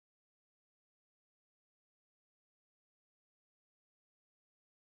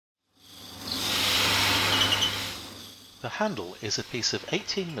handle is a piece of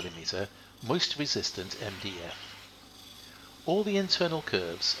 18mm moisture resistant MDF. All the internal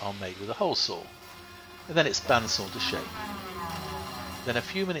curves are made with a hole saw, and then it's bandsawed to shape. Then a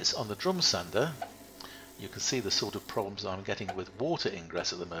few minutes on the drum sander. You can see the sort of problems I'm getting with water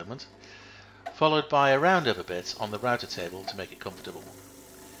ingress at the moment, followed by a round over bit on the router table to make it comfortable.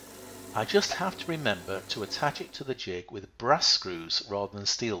 I just have to remember to attach it to the jig with brass screws rather than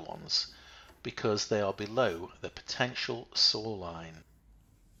steel ones, because they are below the potential saw line.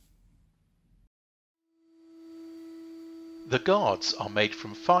 The guards are made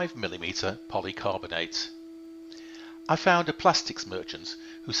from 5mm polycarbonate. I found a plastics merchant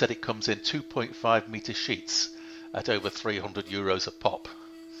who said it comes in 2.5 metre sheets at over €300 a pop.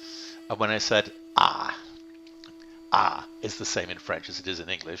 And when I said ah is the same in French as it is in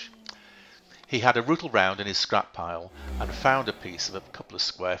English, he had a rootle round in his scrap pile and found a piece of a couple of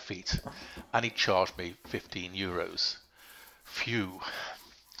square feet, and he charged me €15. Phew.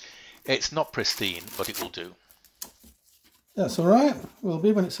 It's not pristine, but it will do. That's alright, will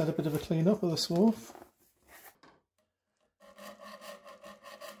be when it's had a bit of a clean up with a swarf.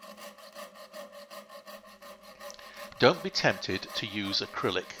 Don't be tempted to use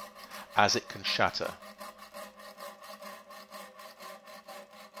acrylic, as it can shatter.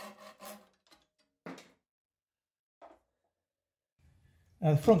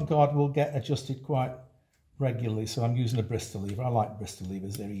 And the front guard will get adjusted quite regularly, so I'm using a Bristol lever. I like Bristol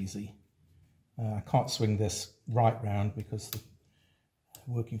levers, they're easy. I can't swing this right round because the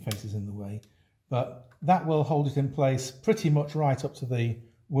working face is in the way, but that will hold it in place pretty much right up to the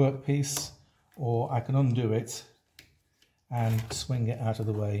workpiece, or I can undo it and swing it out of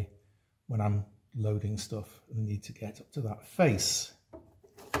the way when I'm loading stuff and need to get up to that face.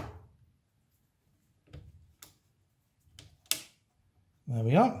 There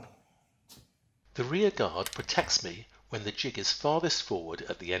we are. The rear guard protects me when the jig is farthest forward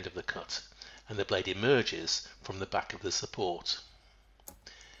at the end of the cut and the blade emerges from the back of the support.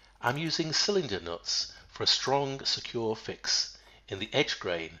 I'm using cylinder nuts for a strong, secure fix in the edge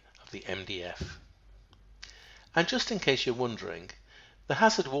grain of the MDF. And just in case you're wondering, the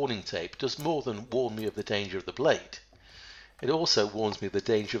hazard warning tape does more than warn me of the danger of the blade. It also warns me of the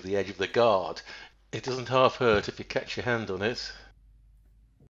danger of the edge of the guard. It doesn't half hurt if you catch your hand on it.